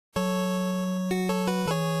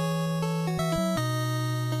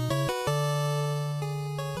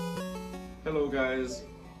guys?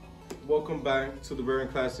 Welcome back to the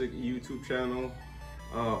RareNClassic YouTube channel.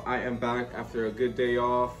 I am back after a good day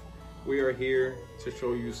off. We are here to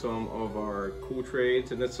show you some of our cool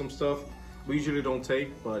trades, and that's some stuff we usually don't take,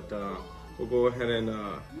 but we'll go ahead and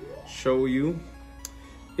show you.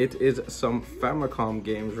 It is some famicom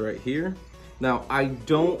games right here. Now, I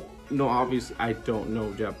don't know, obviously I don't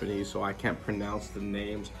know Japanese, so I can't pronounce the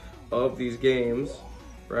names of these games,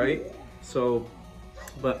 right? So,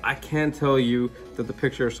 but I can tell you that the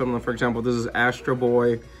picture of some of them, for example, this is Astro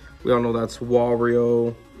Boy. We all know that's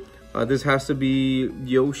Wario. This has to be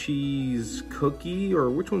Yoshi's Cookie, or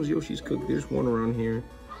which one's Yoshi's Cookie? There's one around here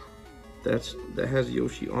that has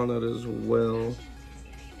Yoshi on it as well.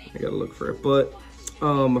 I gotta look for it, but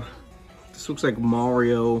this looks like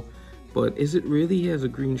Mario, but is it really? He has a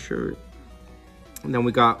green shirt. And then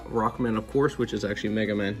we got Rockman, of course, which is actually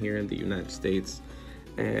Mega Man here in the United States.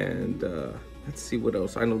 And let's see what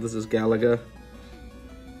else. I know this is Galaga.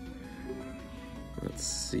 Let's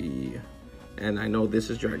see. And I know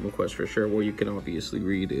this is Dragon Quest for sure. Well, you can obviously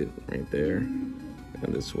read it right there. And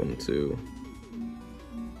this one too.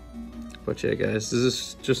 But yeah, guys, this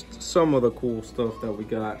is just some of the cool stuff that we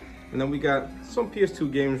got. And then we got some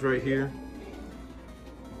PS2 games right here.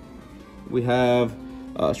 We have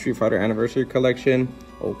Street Fighter Anniversary Collection,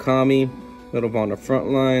 Okami, Medal of Honor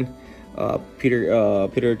Frontline,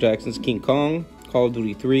 Peter Jackson's King Kong, Call of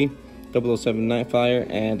Duty 3, 007 Nightfire,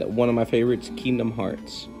 and one of my favorites, Kingdom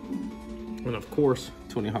Hearts. And of course,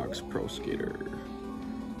 Tony Hawk's Pro Skater.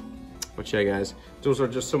 But yeah, guys, those are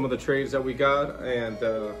just some of the trades that we got. And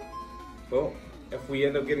well, if we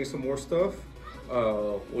end up getting some more stuff,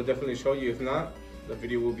 we'll definitely show you. If not, the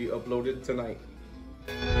video will be uploaded tonight.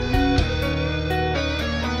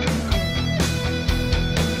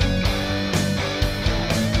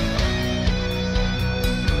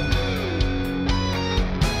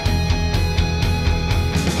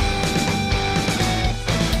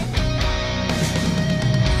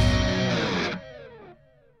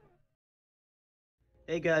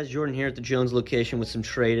 Hey guys, Jordan here at the Jones location with some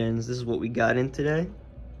trade-ins. This is what we got in today.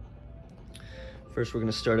 First, we're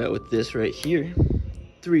gonna start out with this right here.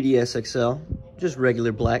 3DS XL, just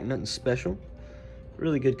regular black, nothing special.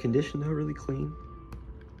 Really good condition though, really clean.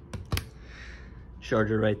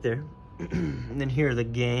 Charger right there. And then here are the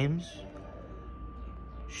games.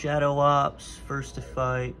 Shadow Ops, First to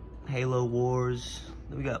Fight, Halo Wars.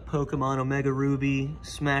 Then we got Pokemon Omega Ruby,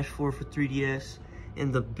 Smash 4 for 3DS,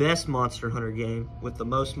 and the best Monster Hunter game with the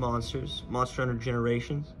most monsters, Monster Hunter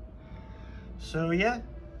Generations. So yeah,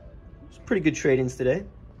 it's pretty good trade-ins today.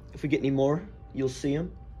 If we get any more, you'll see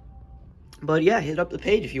them. But yeah, hit up the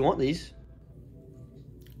page if you want these.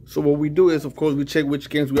 So what we do is, of course, we check which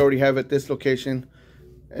games we already have at this location.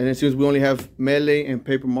 And it seems we only have Melee and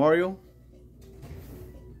Paper Mario.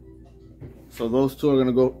 So those two are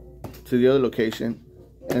gonna go to the other location.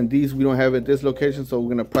 And these we don't have at this location, so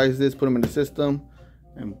we're gonna price this, put them in the system,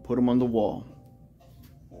 and put them on the wall.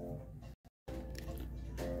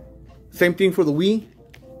 Same thing for the Wii.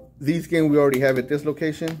 These games we already have at this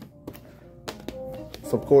location.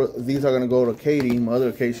 So of course these are gonna go to Katie, my other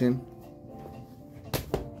location.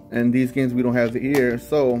 And these games we don't have here,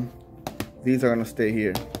 so these are gonna stay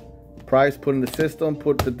here. Price, put in the system,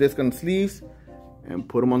 put the disc on the sleeves, and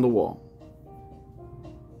put them on the wall.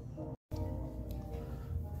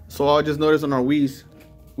 So I just noticed on our Wii's,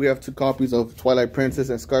 we have 2 copies of Twilight Princess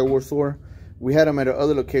and Skyward Sword. We had them at our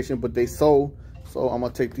other location, but they sold. So I'm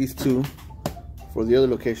gonna take these 2 for the other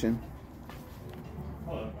location.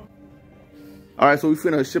 All right, so we're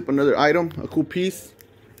gonna ship another item, a cool piece.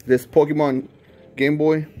 This Pokemon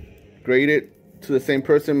Gameboy, graded to the same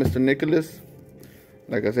person, Mr. Nicholas.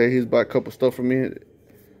 Like I said, he's bought a couple stuff from me.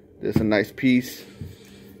 It's a nice piece.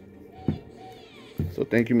 So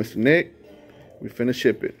thank you, Mr. Nick. We finna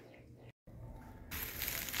ship it.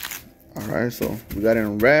 All right, so we got it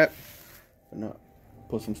in wrap. Gonna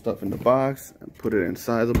put some stuff in the box and put it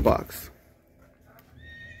inside the box.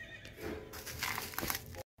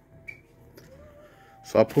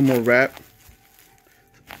 So I put more wrap,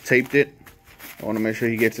 taped it. I want to make sure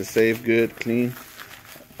he gets it safe, good, clean.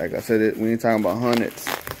 Like I said, we ain't talking about hundreds.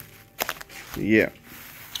 Yeah.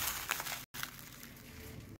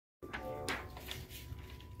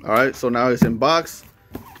 All right, so now it's in box,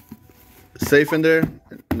 safe in there.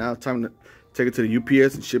 Now it's time to take it to the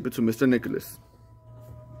UPS and ship it to Mr. Nicholas.